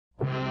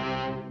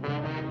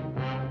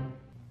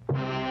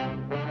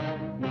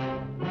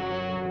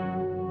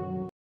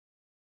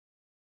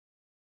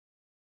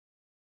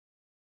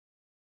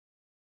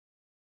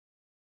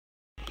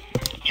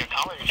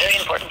Very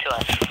important to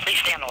us. Please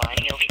stay on the line.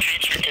 You'll be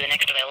transferred to the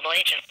next available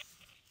agent.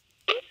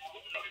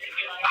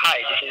 Hi,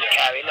 this is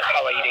Kevin.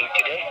 How are you doing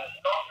today?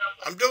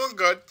 I'm doing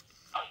good.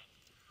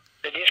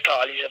 So this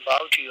call is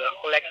about your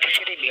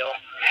electricity bill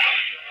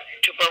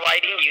to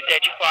providing you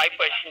 35%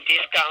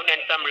 discount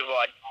and some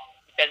reward.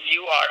 Because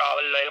you are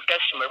our loyal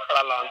customer for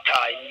a long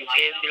time. You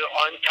pay the bill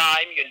on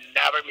time. You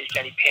never miss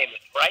any payment,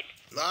 right?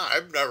 No,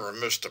 I've never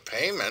missed a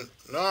payment.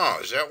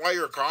 No, is that why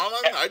you're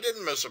calling? I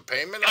didn't miss a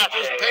payment. I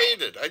just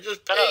paid it. I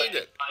just paid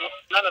it.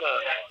 No.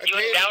 You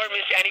never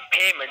miss any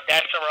payment.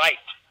 That's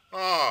right.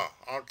 Oh,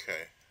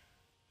 okay.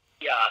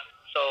 Yeah.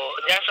 So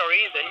that's the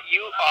reason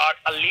you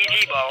are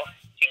eligible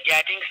to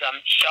getting some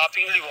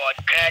shopping reward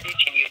credit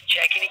in your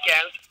checking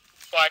account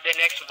for the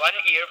next 1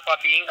 year for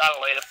being a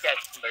loyal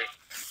customer.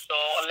 So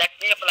let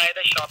me apply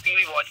the shopping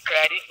reward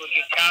credit. Would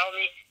you tell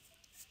me,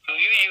 do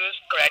you use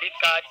credit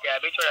card,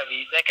 debit, or a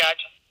Visa card?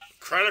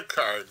 Credit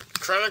card.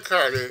 Credit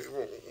card.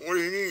 What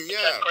do you need?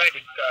 Yeah. It's a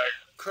credit card.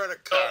 Credit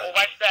So card.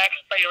 what's the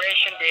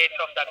expiration date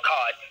of the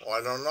card? Well,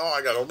 I don't know.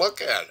 I got to look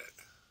at it.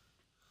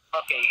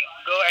 Okay,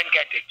 go and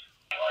get it.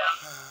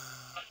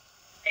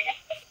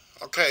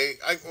 Okay.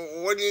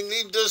 What do you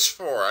need this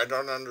for? I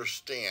don't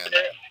understand.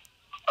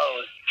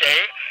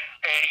 Sir,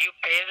 you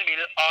pay the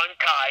bill on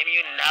time.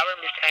 You never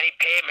miss any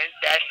payment.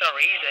 That's the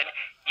reason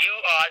you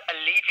are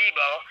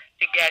eligible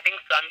to getting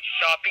some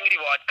shopping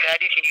reward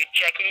credit in your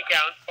checking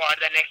account for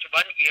the next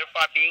 1 year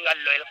for being a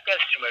loyal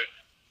customer.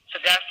 So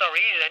that's the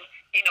reason,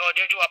 in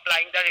order to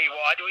applying the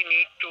reward, we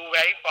need to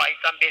verify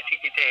some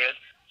basic details.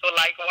 So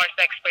like, what's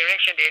the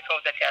expiration date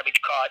of the debit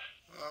card?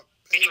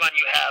 Which one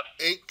you have?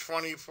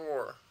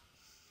 8/24.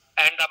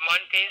 And the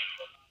month is?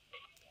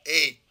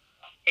 8.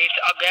 It's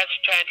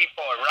August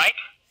 24, right?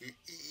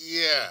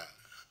 Yeah.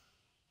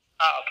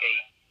 Okay.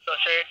 So,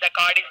 sir, the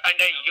card is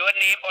under your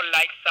name or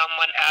like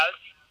someone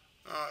else?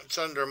 It's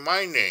under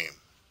my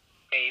name.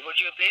 Okay. Would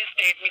you please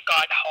state me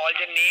card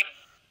holder name?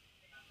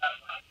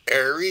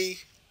 Arie,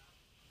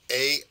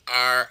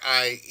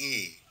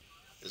 A-R-I-E,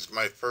 is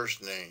my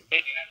first name.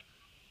 It's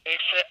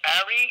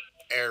Ari?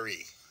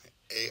 Arie,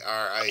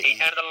 A-R-I-E. Okay.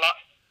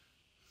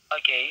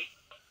 Okay.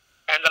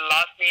 And the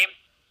last name?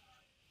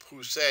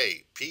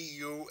 Pusay,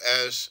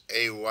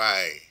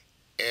 P-U-S-A-Y.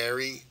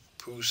 Arie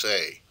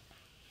Pusay.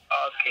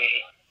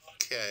 Okay.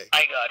 Okay.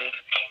 I got it.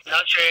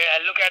 Now, sir,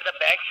 look at the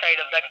back side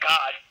of the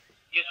card.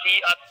 You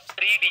see a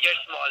 3-digit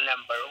small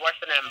number. What's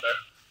the number?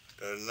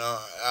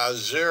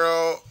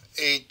 086.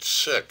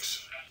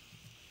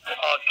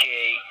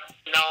 Okay.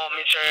 Now,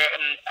 Mr.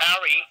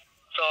 Ari,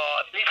 so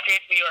please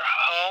state me your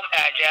home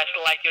address,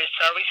 like your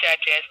service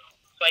address,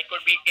 so I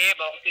could be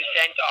able to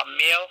send a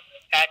mail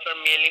at your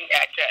mailing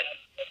address.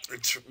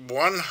 It's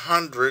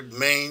 100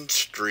 Main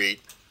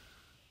Street,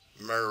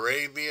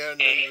 Moravia,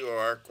 New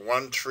York,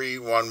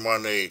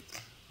 13118.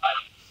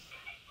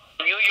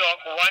 New York,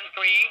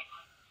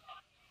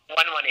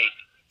 13118.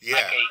 Yeah.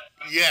 Okay.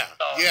 Yeah.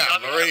 So,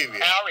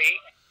 Moravia.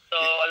 Harry, so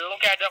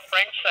look at the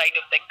front side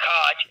of the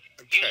card.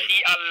 Okay. You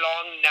see a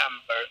long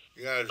number.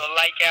 Yes. So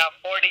like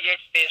 4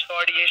 digits, space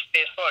 4 digits,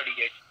 space 4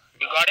 digits.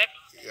 You got it?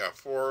 Yeah,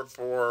 four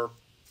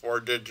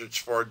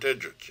digits.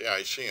 Yeah,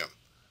 I see them.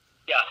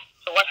 Yeah.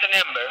 So what's the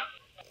number?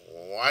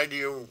 Why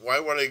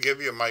would I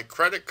give you my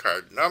credit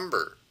card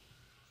number?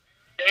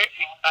 Sir,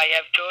 I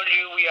have told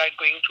you we are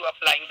going to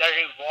apply the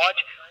reward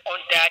on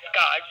that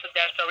card, so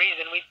that's the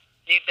reason we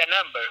need the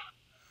number.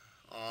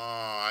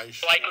 Oh, I see.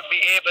 So I could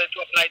be able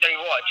to apply the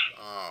reward.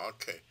 Oh,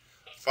 okay.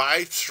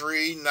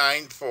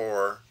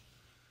 5394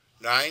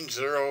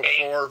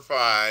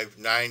 9045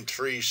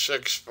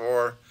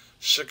 9364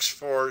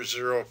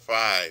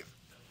 6405.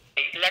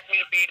 Let me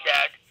repeat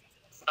that.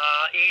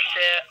 It's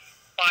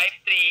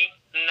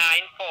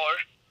 5394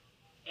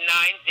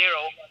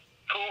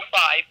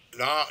 9025.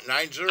 No,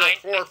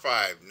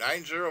 9045.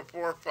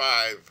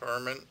 9045,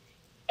 Herman.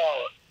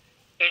 Oh,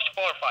 it's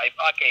 45.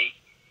 Okay.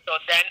 So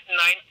then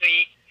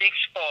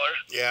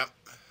 9364. Yeah.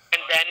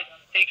 And then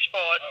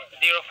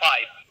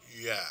 6405.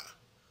 Yeah.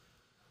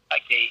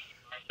 Okay.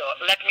 So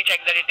let me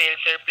check the details,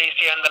 sir. Please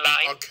stay on the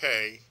line.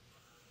 Okay.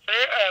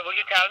 Sir, would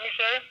you tell me,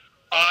 sir,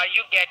 are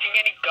you getting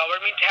any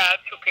government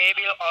help to pay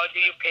bill, or do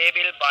you pay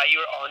bill by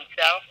your own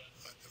self?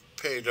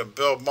 Pay the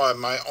bill by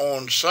my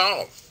own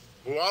self.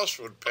 Who else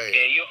would pay?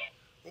 Okay,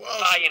 Who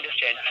else? I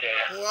understand, sir.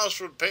 Who else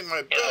would pay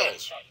my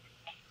bills?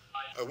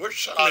 I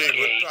wish somebody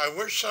would. I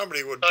wish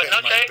somebody would pay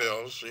my sir,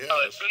 bills.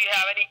 Yes. Do you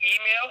have any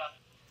email?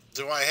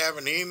 Do I have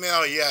an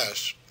email?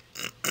 Yes.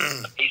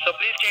 Okay, so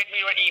please state me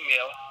your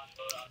email.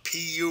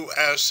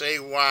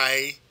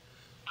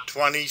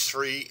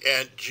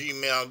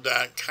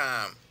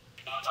 PUSAY23@gmail.com.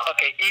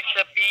 Okay, it's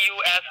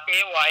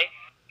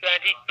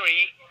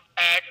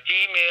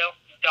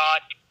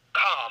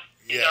PUSAY23@gmail.com.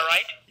 Is that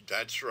right?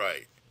 That's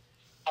right.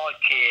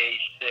 Okay,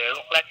 sir.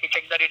 Let me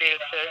check the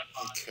details, sir.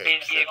 Okay,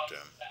 Please check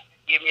them.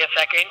 give me a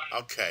second.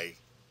 Okay.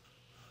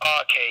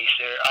 Okay,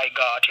 sir. I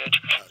got it.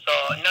 So,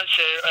 now,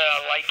 sir,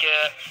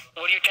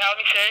 would you tell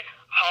me, sir,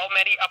 how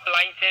many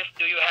appliances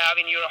do you have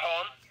in your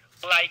home?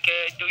 Like,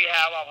 do you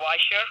have a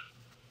washer?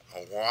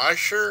 A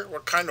washer?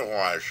 What kind of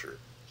washer?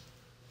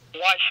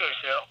 Washer,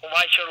 sir.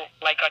 Washer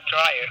like a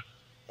dryer.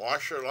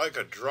 Washer like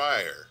a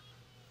dryer.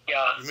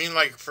 Yeah. You mean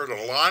like for the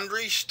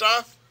laundry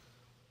stuff?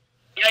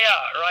 Yeah,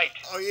 yeah, right.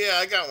 Oh yeah,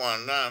 I got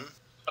one of them.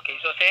 Okay,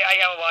 so say I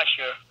have a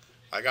washer.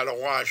 I got a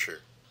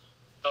washer.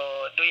 So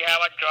do you have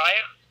a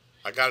dryer?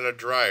 I got a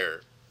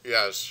dryer.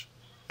 Yes.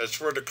 That's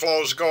where the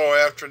clothes go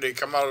after they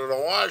come out of the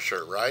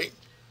washer, right?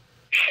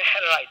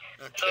 Right.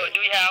 So Okay. do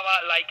you have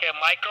a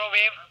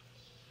microwave?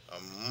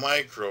 A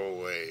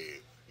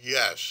microwave.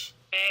 Yes.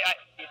 Say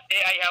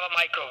I have a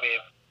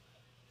microwave.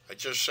 I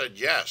just said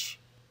yes.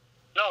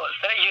 No,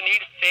 sir, you need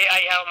to say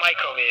I have a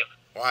microwave.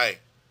 Why?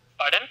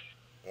 Pardon?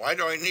 Why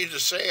do I need to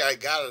say I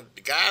got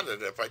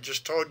it if I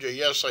just told you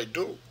yes I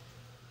do?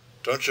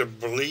 Don't you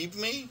believe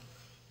me?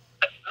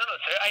 No, no,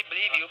 sir, I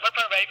believe you, but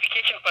for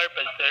verification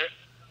purpose, sir.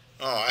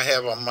 Oh, I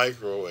have a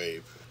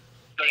microwave.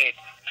 Great.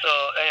 So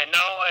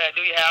now,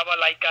 do you have a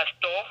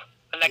stove,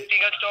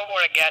 electrical stove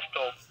or a gas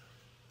stove?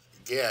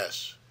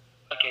 Yes.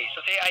 Okay,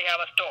 so say I have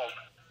a stove.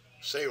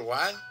 Say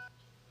what?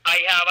 I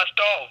have a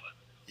stove.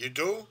 You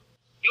do?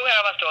 You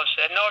have a stove,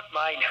 sir, not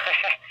mine.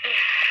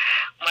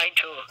 Mine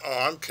too.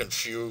 Oh, I'm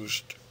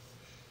confused.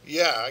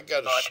 Yeah, I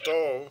got a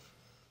stove.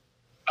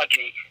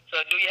 Okay, so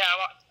do you have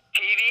a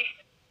TV?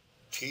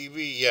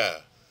 TV, yeah.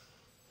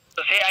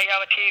 So say I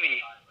have a TV.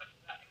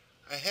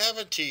 I have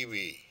a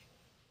TV.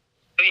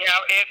 Do you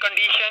have air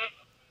condition?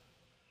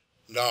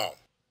 No.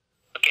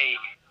 Okay.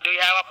 Do you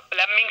have a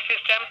plumbing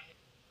system?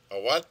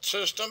 A what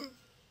system?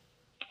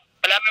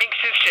 Plumbing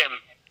system.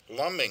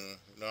 Plumbing?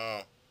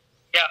 No.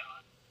 Yeah.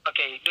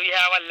 Okay. Do you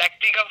have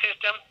electrical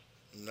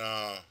system?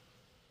 No.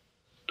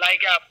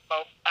 Like a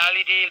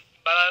LED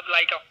bulb,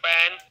 like a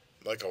fan?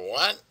 Like a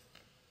what?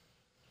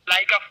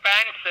 Like a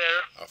fan,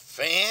 sir. A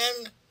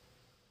fan?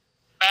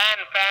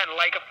 Fan,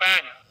 like a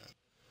fan.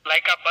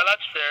 Like a bulb,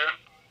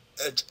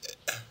 sir.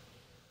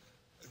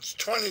 It's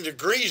 20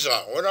 degrees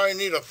out. What do I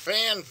need a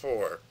fan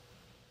for?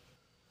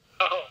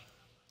 Oh.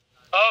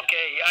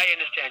 Okay, I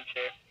understand,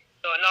 sir.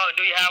 So now,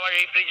 do you have a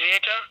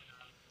refrigerator?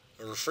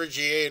 A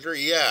refrigerator?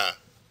 Yeah.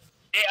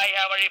 Yeah, I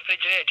have a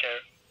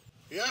refrigerator.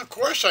 Yeah, of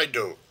course I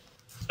do.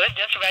 So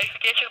just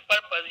verification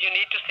purpose, you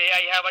need to say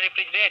I have a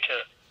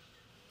refrigerator.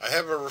 I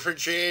have a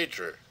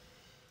refrigerator.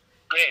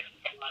 Great.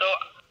 So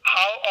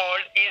how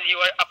old is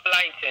your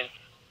appliances?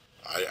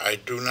 I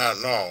do not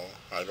know.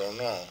 I don't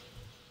know.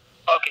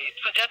 Okay,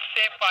 so just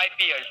say 5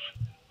 years.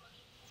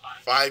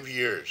 5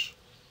 years.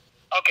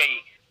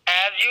 Okay,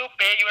 as you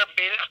pay your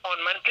bills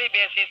on monthly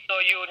basis, so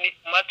you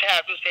must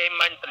have to say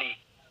monthly.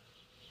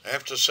 I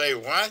have to say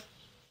what?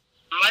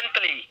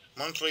 Monthly.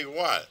 Monthly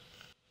what?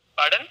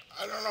 Pardon?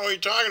 I don't know what you're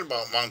talking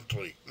about,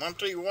 monthly.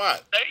 Monthly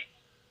what? Sir?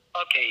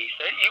 Okay,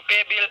 sir, you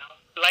pay bill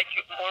like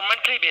on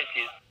monthly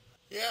basis.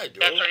 Yeah, I do.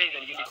 That's the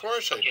reason you Of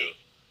course I do.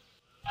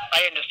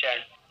 I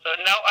understand. So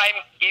now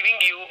I'm giving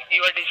you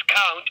your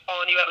discount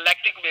on your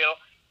electric bill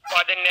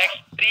for the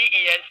next 3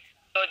 years.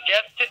 So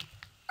just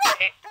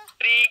a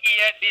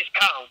 3-year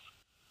discount.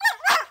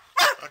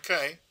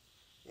 Okay.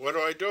 What do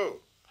I do?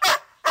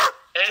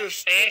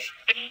 Just say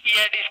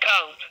 3-year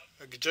discount.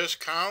 A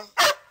discount?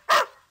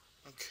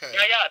 Okay.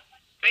 Yeah,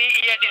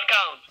 3-year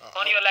discount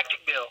on your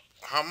electric bill.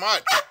 How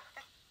much?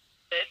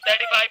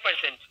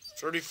 35%.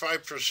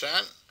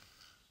 35%?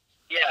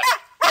 Yeah.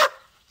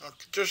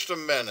 Okay, just a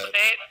minute.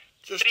 Say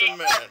Just a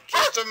minute.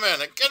 Just a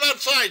minute. Get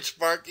outside,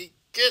 Sparky.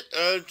 Get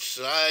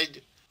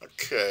outside.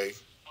 Okay.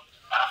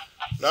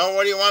 Now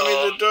what do you want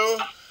me to do?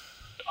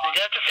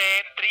 Just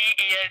say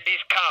 3-year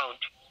discount.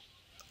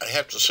 I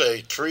have to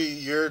say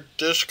 3-year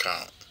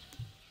discount.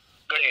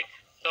 Great.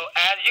 So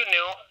as you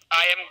know,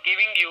 I am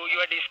giving you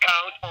your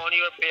discount on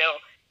your bill.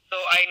 So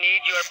I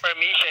need your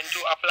permission to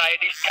apply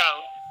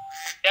discount.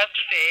 Just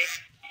say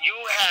you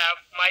have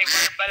my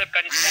verbal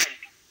consent.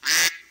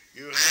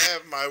 You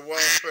have my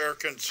welfare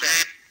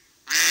consent.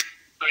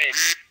 Great.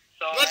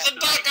 So Let the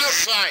duck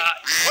outside.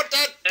 Put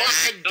that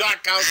fucking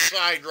duck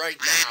outside right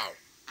now.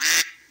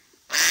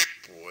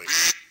 Boy.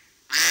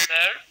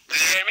 Sir, do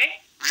you hear me?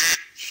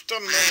 Just a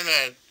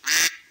minute.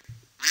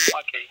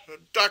 Okay. The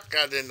duck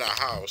got in the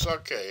house.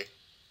 Okay.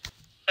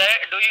 Sir,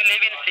 do you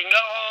live in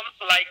single home,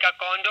 like a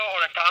condo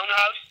or a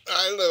townhouse?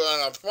 I live on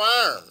a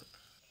farm.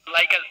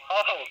 Like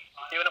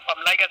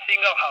a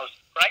single house,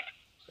 right?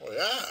 Well,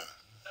 yeah.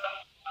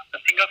 A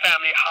single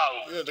family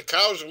house. Yeah, the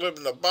cows live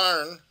in the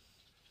barn,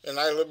 and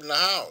I live in the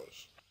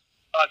house.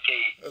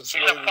 Okay. That's It's the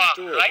way a we farm,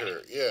 do it right?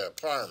 here. Yeah,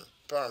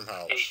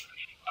 farmhouse. Okay.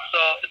 So,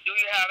 do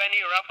you have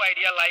any rough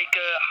idea,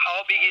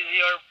 how big is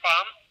your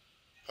farm?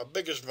 How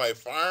big is my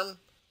farm?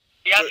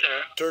 Yes,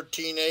 sir.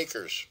 13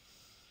 acres.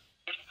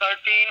 It's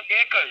 13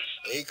 acres.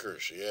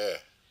 Acres, yeah.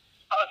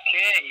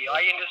 Okay,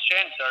 I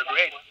understand, sir.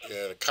 Great.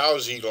 Yeah, the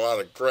cows eat a lot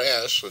of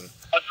grass, and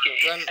Okay.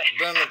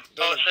 then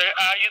So, sir,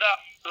 are you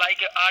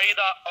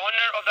the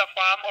owner of the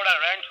farm or a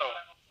rental?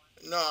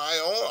 no,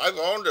 I've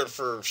owned it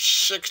for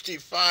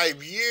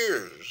 65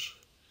 years.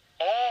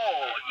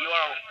 Oh, you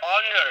are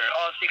owner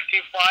of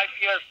 65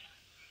 years.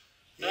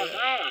 Yeah.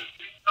 Mm-hmm.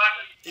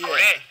 Yeah.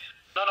 Great.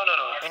 No.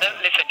 Then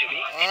listen to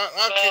me. Okay.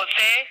 So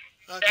say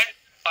Okay. that.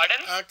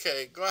 Pardon?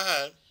 Okay, go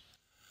ahead.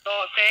 So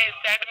say,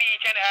 send me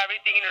each and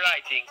everything in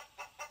writing.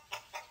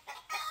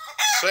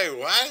 Say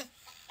what?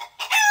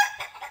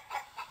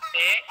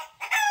 Say,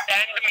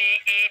 send me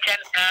each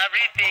and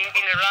everything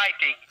in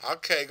writing.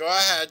 Okay, go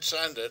ahead,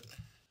 send it.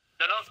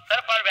 No, no, sir,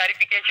 for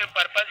verification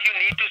purpose, you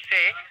need to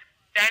say,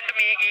 send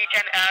me each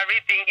and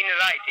everything in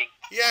writing.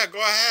 Yeah,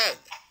 go ahead.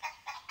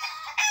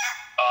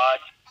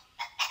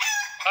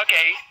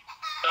 Okay.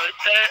 So,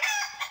 sir,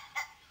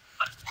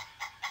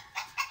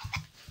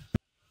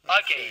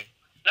 okay.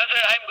 Now,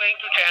 sir, I'm going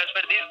to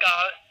transfer this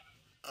call.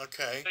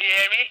 Okay. Do you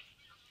hear me?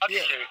 Okay,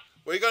 Yeah. sir.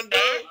 What are you gonna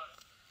do?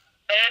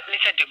 Sir,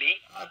 listen to me.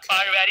 Okay.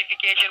 For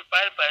verification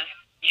purpose,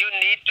 you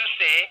need to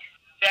say,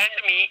 send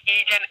me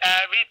each and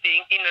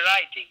everything in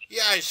writing.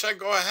 Yeah, I said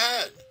go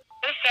ahead.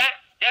 Just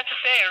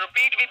say,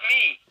 repeat with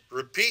me.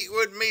 Repeat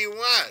with me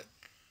what?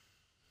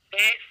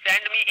 Say,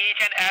 send me each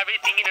and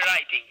everything in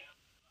writing.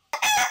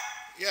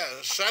 Yeah,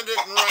 send it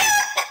in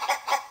writing.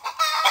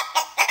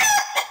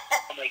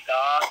 Oh my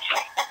God.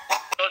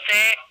 So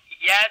say,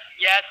 yes,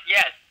 yes,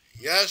 yes.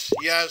 Yes,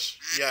 yes,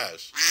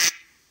 yes.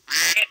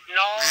 Say,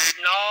 no,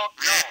 no,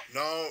 no.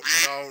 No,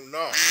 no,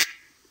 no.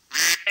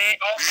 Say,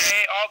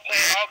 okay,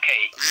 okay,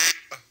 okay.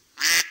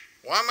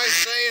 Why am I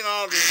saying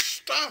all this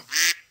stuff?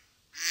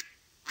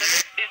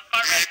 This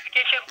for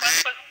verification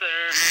purpose, sir.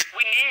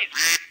 We need.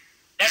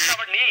 That's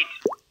our need.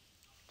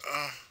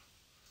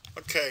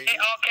 Okay. Say,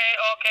 okay,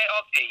 okay,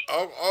 okay.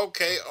 Oh,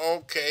 okay,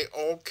 okay,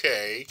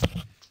 okay.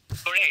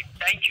 Great,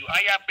 thank you.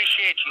 I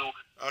appreciate you.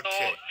 Okay.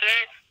 So, sir,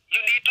 you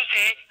need to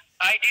say,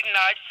 I did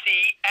not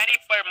see any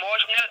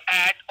promotional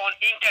ad on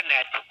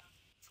internet.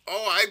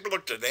 Oh, I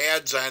looked at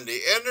ads on the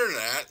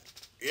internet.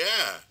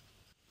 Yeah,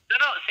 No,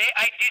 no, say,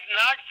 I did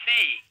not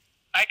see.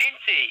 I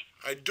didn't see.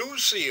 I do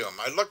see them.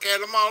 I look at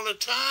them all the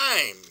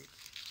time.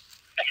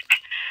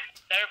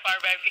 Sir, for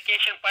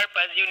verification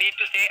purpose, you need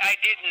to say, I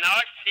did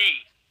not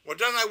see. Well,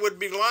 then I would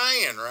be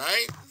lying,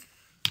 right?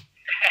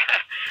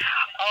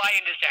 Oh, I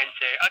understand,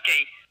 sir.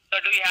 Okay, so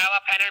do you have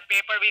a pen and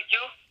paper with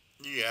you?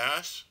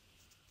 Yes.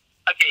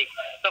 Okay,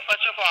 so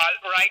first of all,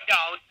 write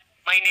down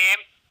my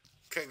name.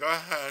 Okay, go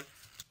ahead.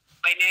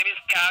 My name is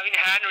Calvin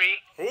Henry.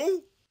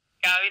 Who?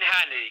 Calvin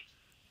Henry.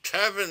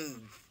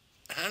 Kevin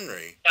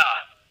Henry.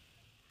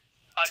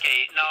 Yeah.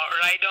 Okay, now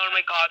write down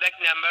my callback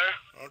number.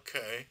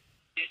 Okay.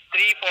 It's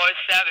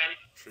 347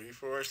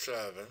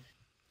 347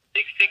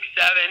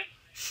 667.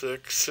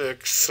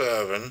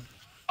 667.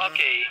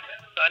 Okay,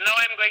 so now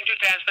I'm going to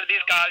transfer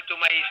this call to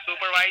my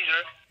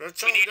supervisor. That's,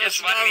 We need that's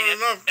just 1 not minute.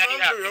 enough Then you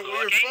have numbers. to go,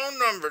 Your okay? phone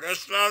number.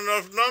 That's not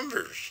enough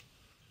numbers.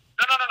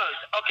 No, no, no, no.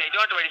 Okay,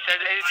 don't worry, sir.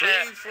 It's,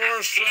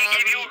 he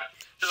give you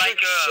 347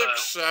 like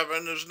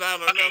 667 is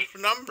not enough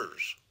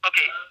numbers.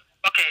 Okay.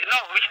 Okay, no,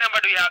 which number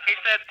do you have? It's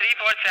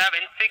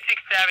 347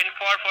 667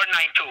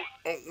 4492.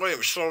 Oh, wait a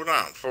minute, slow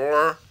down.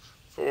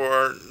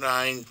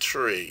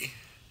 4493.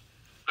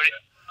 Great.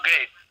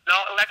 Great.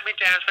 Now let me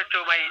transfer to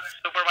my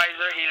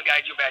supervisor. He'll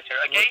guide you better,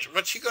 okay?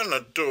 What's he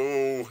gonna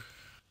do?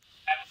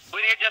 We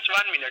need just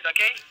 1 minute,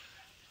 okay?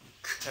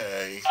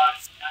 Okay.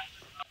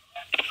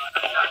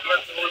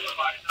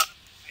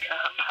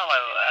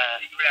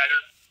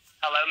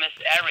 Hello, Miss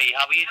Ari.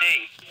 How are you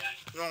doing?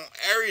 No,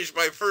 Aries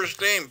my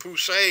first name.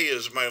 Poussey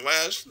is my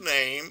last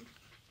name.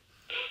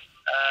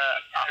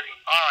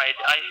 All right,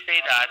 I say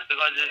that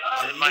because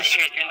my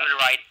agent will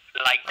write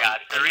like that.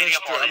 I really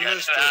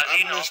apologize. So as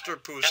you know, Mr.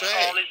 this Poussey.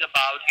 call is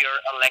about your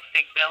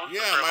electric bill,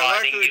 Yeah, my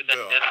providing you electric the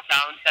bill.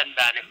 discounts and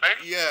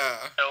benefits. Yeah.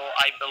 So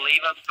I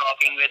believe I'm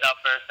talking with a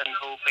person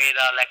who paid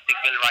the electric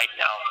bill right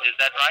now. Is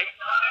that right?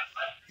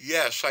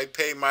 Yes, I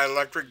pay my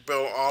electric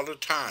bill all the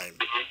time.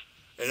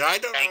 And I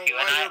don't Thank you,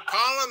 know why and you're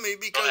calling me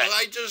because ahead.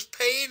 I just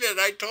paid it.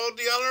 I told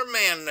the other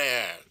man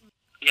that.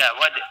 Yeah.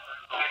 What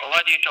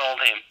you told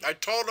him? I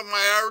told him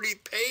I already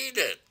paid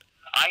it.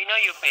 I know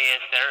you pay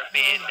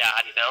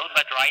that bill,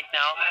 but right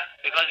now,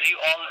 because you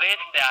always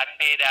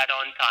pay that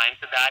on time,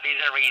 so that is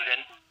a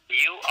reason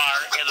you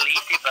are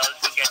eligible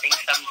to getting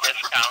some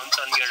discounts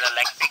on your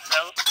electric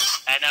bill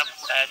and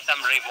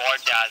some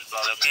rewards as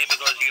well, okay?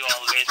 Because you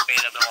always pay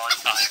the bill on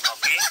time,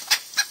 okay?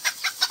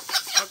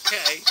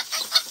 Okay.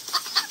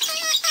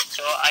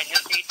 So I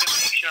just need to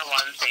make sure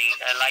one thing,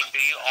 like do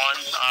you own,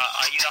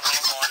 are you the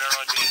homeowner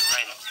or do you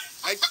rent?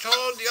 I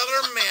told the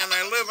other man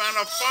I live on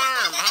a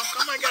farm. How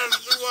come I gotta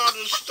do all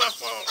this stuff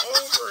all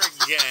over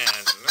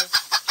again?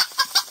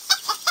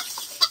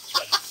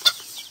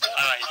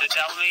 Alright, so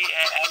tell me,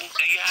 and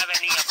do you have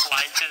any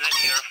appliances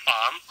in your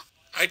farm?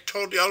 I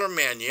told the other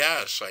man,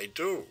 yes, I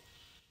do.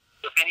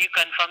 So can you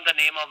confirm the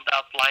name of the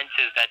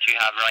appliances that you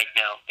have right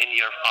now in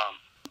your farm?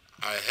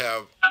 I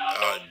have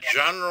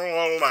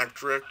General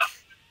Electric,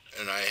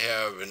 and I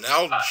have an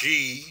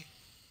LG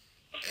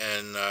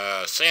and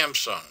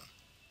Samsung.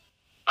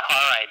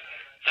 All right.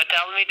 So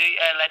tell me,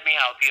 let me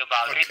help you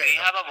about it. Do Okay.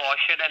 you have a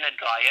washer and a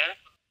dryer?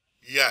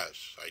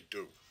 Yes, I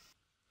do.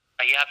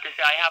 You have to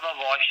say, I have a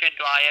washer,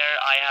 dryer,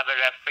 I have a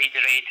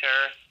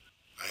refrigerator.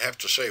 I have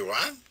to say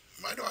what?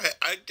 Why do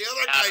the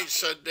other guy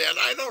said that.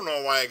 I don't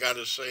know why I got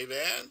to say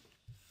that.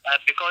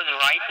 Because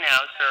right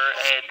now, sir,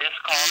 this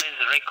call is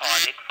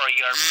recorded for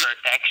your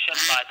protection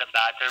by the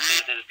Better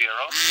Business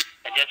Bureau.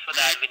 And just for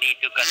that, we need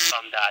to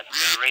confirm that.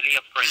 So really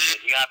appreciate.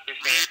 You have to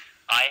say,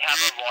 I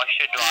have a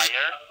washer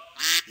dryer.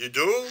 You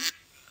do?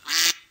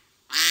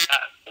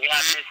 You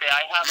have to say,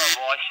 I have a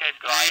washer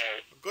dryer.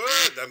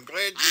 Good. I'm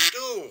glad you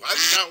do.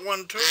 I've got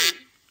one too.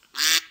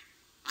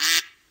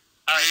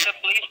 All right, so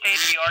please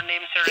state your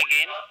name, sir,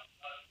 again.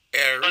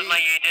 Because my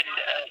Airy. agent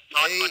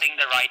not putting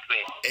the right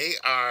way.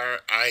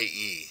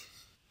 A-R-I-E.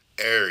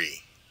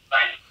 Airy.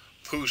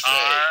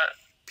 Pusay.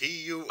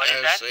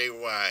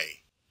 P-U-S-A-Y.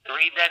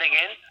 Read that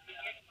again.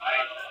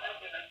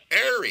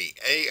 Airy.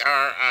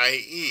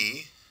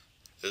 A-R-I-E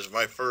is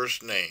my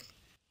first name.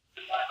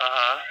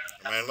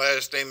 My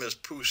last name is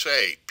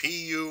Pusay.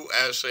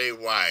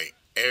 P-U-S-A-Y.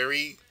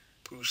 Airy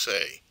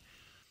Pusay.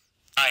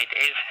 Right,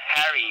 is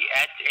Harry.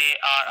 Harry.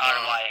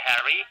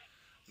 Harry.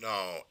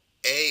 No.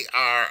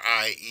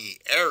 A-R-I-E.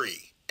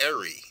 Airy.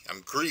 Airy.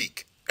 I'm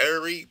Greek.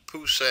 Airy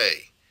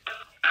Pusay.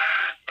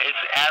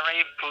 It's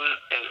Harry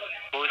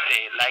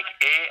Pusey, like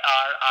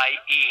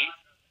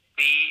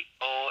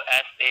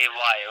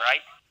Ariepusay,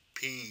 right?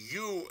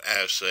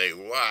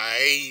 P-U-S-A-Y.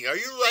 Are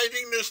you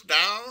writing this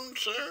down,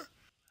 sir?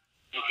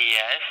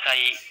 Yes,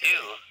 I do.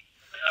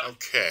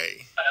 Okay.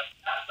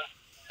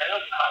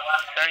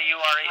 Sir, you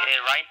are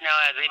right now,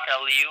 as I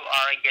tell you,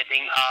 are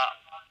getting a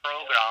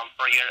program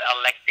for your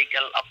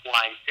electrical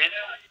appliances.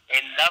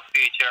 In the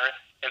future,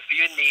 if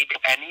you need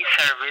any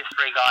service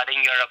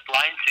regarding your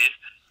appliances,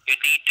 you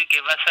need to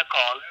give us a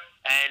call,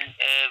 and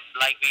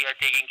like we are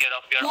taking care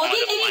of your all Modi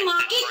तेरी माँ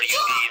appliances की for you.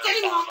 चुप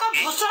तेरी माँ का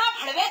भोसड़ा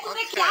भड़वे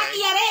तूने क्या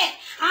किया रे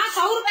हाँ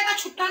 100 रुपए का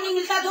छुट्टा नहीं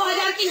मिलता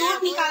 2000 की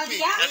नोट निकाल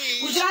दिया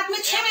गुजरात में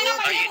 6 महीने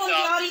पहले बोल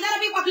दिया और इधर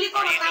अभी पब्लिक को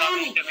बताया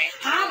नहीं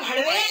हाँ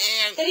भड़वे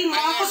तेरी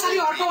माँ को सारी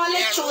ऑटो वाले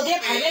चौधे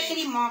भड़वे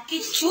तेरी माँ की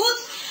चूत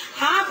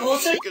हाँ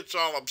भोसड़ी It's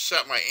all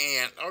upset my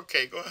aunt.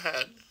 Okay, go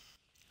ahead.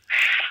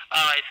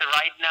 Alright, so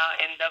right now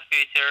in the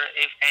future,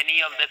 if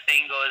any of the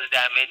thing goes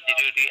damaged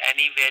due to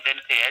any wear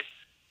and tears,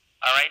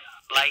 alright,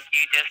 like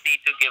you just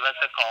need to give us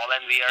a call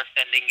and we are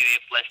sending you a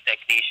plus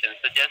technician.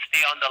 So just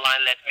stay on the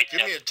line, let me Give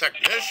check. me a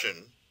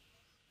technician?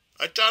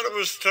 I thought it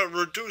was to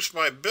reduce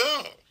my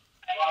bill.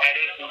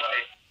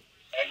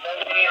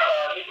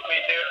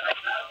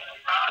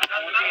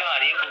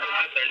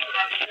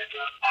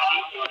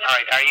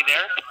 Alright, are you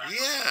there?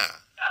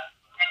 Yeah.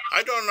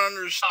 I don't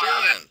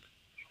understand.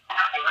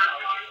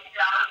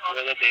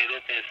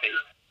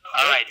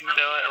 Alright,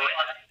 so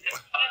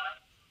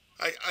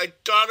I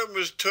thought it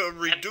was to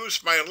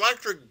reduce my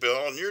electric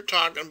bill, and you're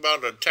talking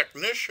about a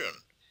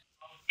technician.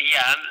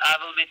 yeah, I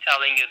will be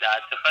telling you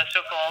that. So first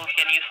of all,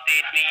 can you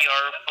state me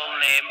your full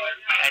name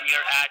and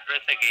your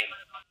address again?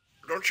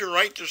 Don't you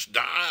write this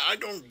down? I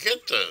don't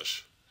get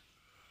this.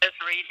 Just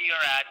read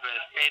your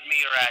address. State me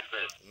your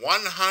address.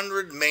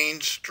 100 Main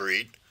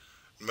Street,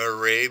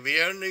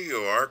 Moravia, New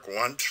York,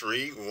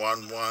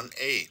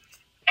 13118.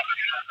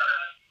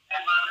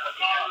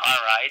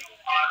 Alright.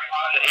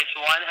 So it's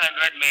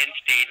 100 Main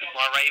Street,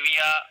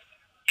 Moravia,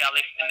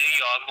 California, New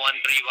York,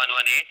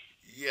 13118.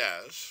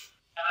 Yes.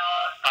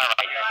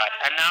 Alright.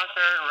 And now,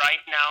 sir,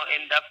 right now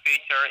in the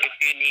future, if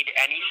you need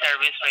any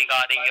service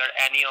regarding your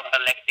any of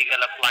electrical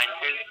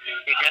appliances,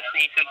 you just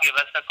need to give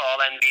us a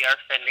call and we are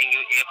sending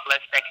you a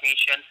plus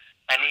technician,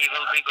 and he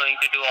will be going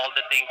to do all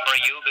the things for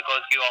you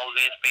because you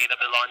always pay the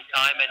bill on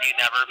time and you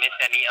never miss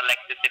any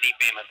electricity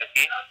payment,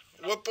 okay?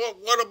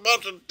 What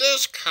about the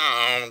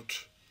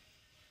discount?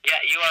 Yeah,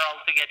 you are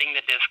also getting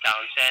the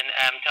discounts, and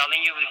I'm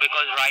telling you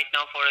because right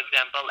now, for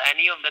example,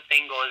 any of the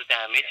thing goes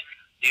damaged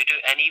due to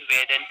any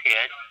wear and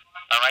tear,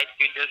 alright,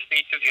 you just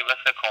need to give us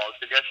a call.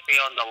 So just stay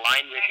on the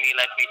line with me.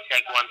 Let me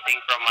check one thing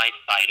from my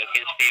side,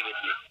 okay? Stay with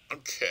me.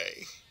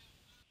 Okay.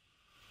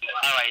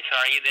 Alright,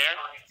 so are you there?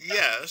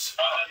 Yes.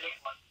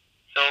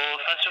 So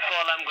first of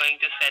all, I'm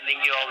going to sending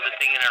you all the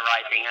thing in a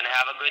writing, and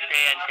have a good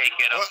day and take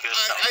care of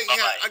yourself.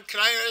 Bye-bye. Can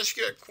I ask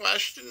you a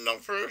question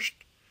though first?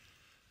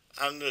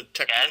 I'm the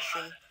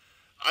technician. Yes?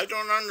 I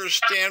don't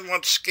understand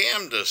what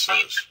scam this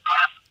is.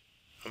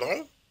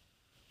 Hello?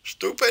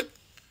 Stupid?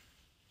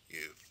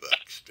 You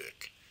fuck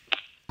stick.